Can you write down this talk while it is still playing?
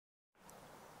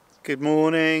Good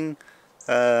morning.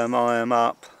 I am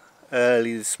up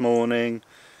early this morning.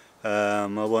 I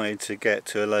wanted to get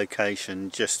to a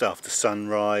location just after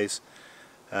sunrise,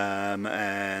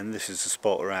 and this is the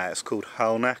spot we're at. It's called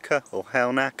Halnaker or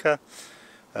Halnaker.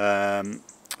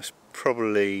 It's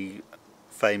probably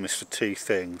famous for two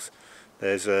things.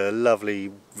 There's a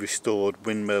lovely restored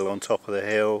windmill on top of the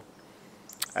hill,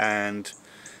 and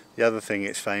the other thing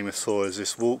it's famous for is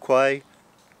this walkway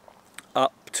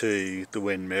up to the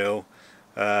windmill,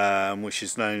 which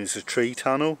is known as a tree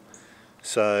tunnel.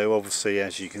 So obviously,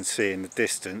 as you can see in the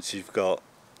distance, you've got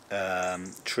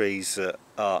trees that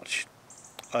arch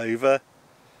over.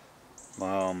 My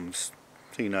arms,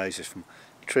 who knows if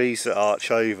trees that arch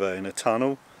over in a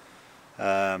tunnel.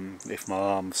 If my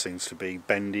arm seems to be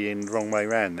bendy in the wrong way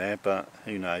round there, but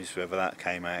who knows whether that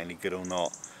came out any good or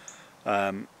not.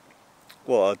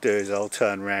 What I'll do is I'll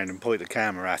turn around and point the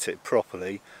camera at it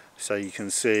properly so you can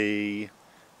see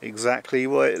exactly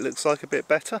what it looks like a bit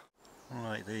better.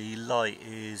 Right, the light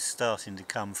is starting to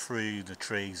come through the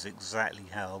trees exactly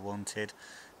how I wanted.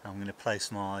 I'm going to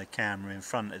place my camera in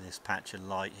front of this patch of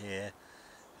light here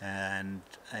and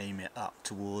aim it up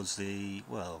towards the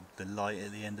light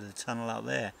at the end of the tunnel up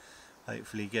there.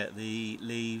 Hopefully get the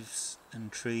leaves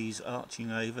and trees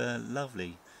arching over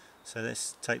lovely. So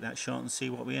let's take that shot and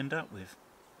see what we end up with.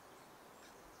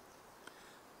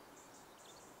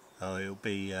 Oh, it'll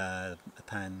be a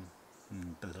pan.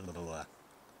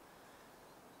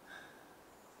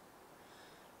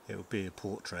 It'll be a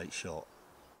portrait shot.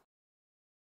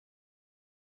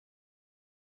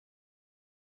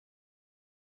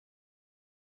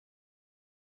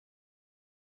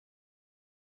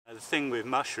 The thing with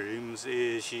mushrooms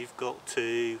is you've got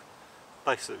to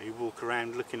basically walk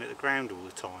around looking at the ground all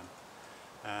the time,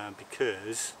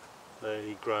 because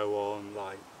they grow on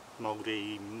like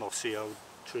mouldy, mossy old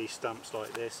tree stumps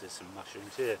like this. There's some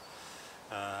mushrooms here.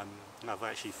 I've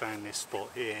actually found this spot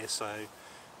here, so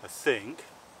I think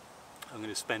I'm going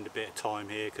to spend a bit of time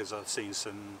here because I've seen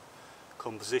some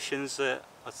compositions that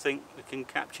I think we can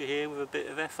capture here with a bit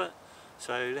of effort.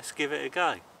 So let's give it a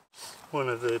go. One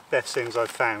of the best things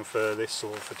I've found for this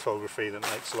sort of photography that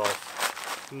makes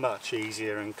life much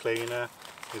easier and cleaner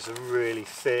is a really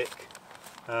thick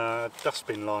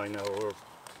dustbin liner, or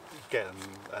get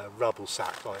a rubble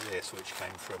sack like this, which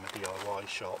came from a DIY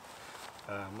shop.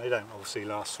 They don't obviously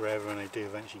last forever and they do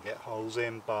eventually get holes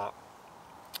in, but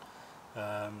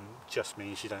just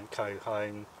means you don't go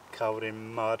home covered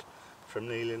in mud from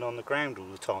kneeling on the ground all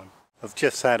the time. I've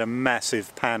just had a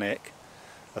massive panic.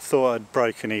 I thought I'd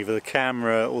broken either the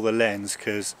camera or the lens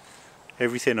because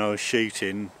everything I was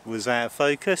shooting was out of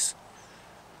focus,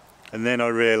 and then I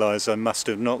realised I must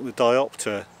have knocked the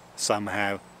diopter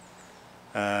somehow.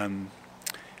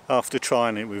 After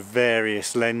trying it with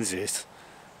various lenses,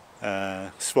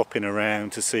 swapping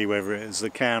around to see whether it was the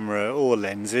camera or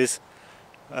lenses,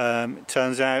 it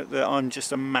turns out that I'm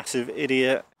just a massive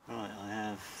idiot. Right, I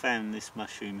have found this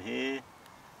mushroom here,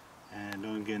 and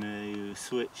I'm going to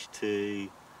switch to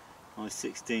my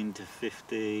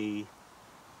 16-50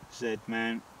 Z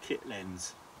mount kit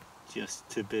lens, just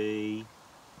to be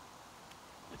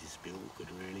awkward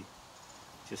really,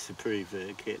 just to prove that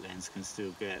a kit lens can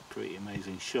still get pretty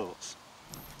amazing shots.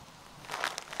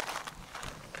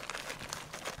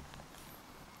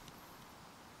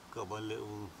 Got my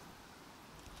little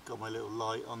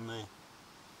light on the,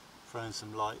 throwing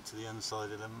some light to the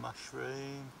underside of the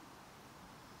mushroom.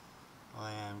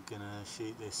 I am going to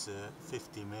shoot this at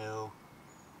 50mm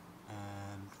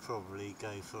and probably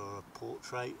go for a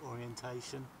portrait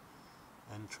orientation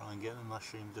and try and get the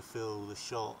mushroom to fill the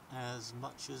shot as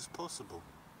much as possible.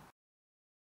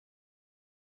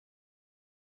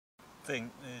 I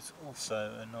think there's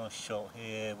also a nice shot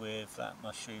here with that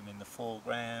mushroom in the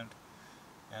foreground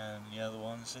and the other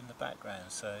ones in the background,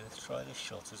 so let's try this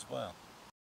shot as well.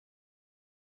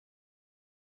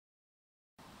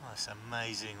 Oh, it's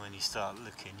amazing when you start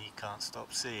looking, you can't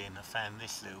stop seeing. I found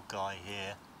this little guy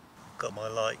here. Got my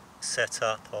light set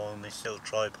up on this little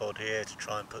tripod here to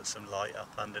try and put some light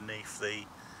up underneath the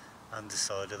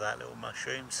underside of that little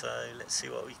mushroom, so let's see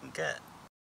what we can get.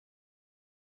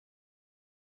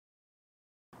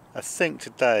 I think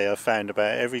today I found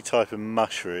about every type of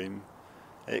mushroom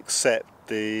except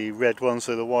the red ones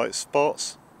with the white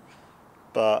spots,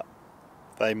 but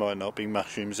they might not be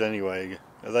mushrooms anyway.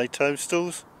 Are they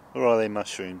toadstools or are they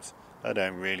mushrooms? I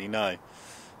don't really know.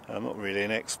 I'm not really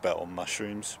an expert on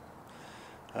mushrooms.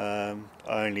 I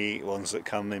only eat ones that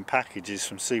come in packages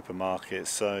from supermarkets,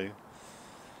 so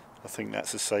I think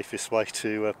that's the safest way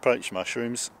to approach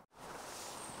mushrooms.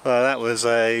 Well, that was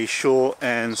a short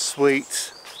and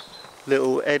sweet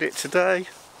little edit today.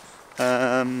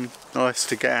 Nice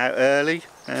to get out early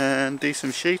and do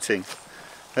some shooting.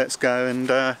 Let's go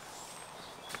and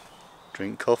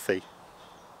drink coffee.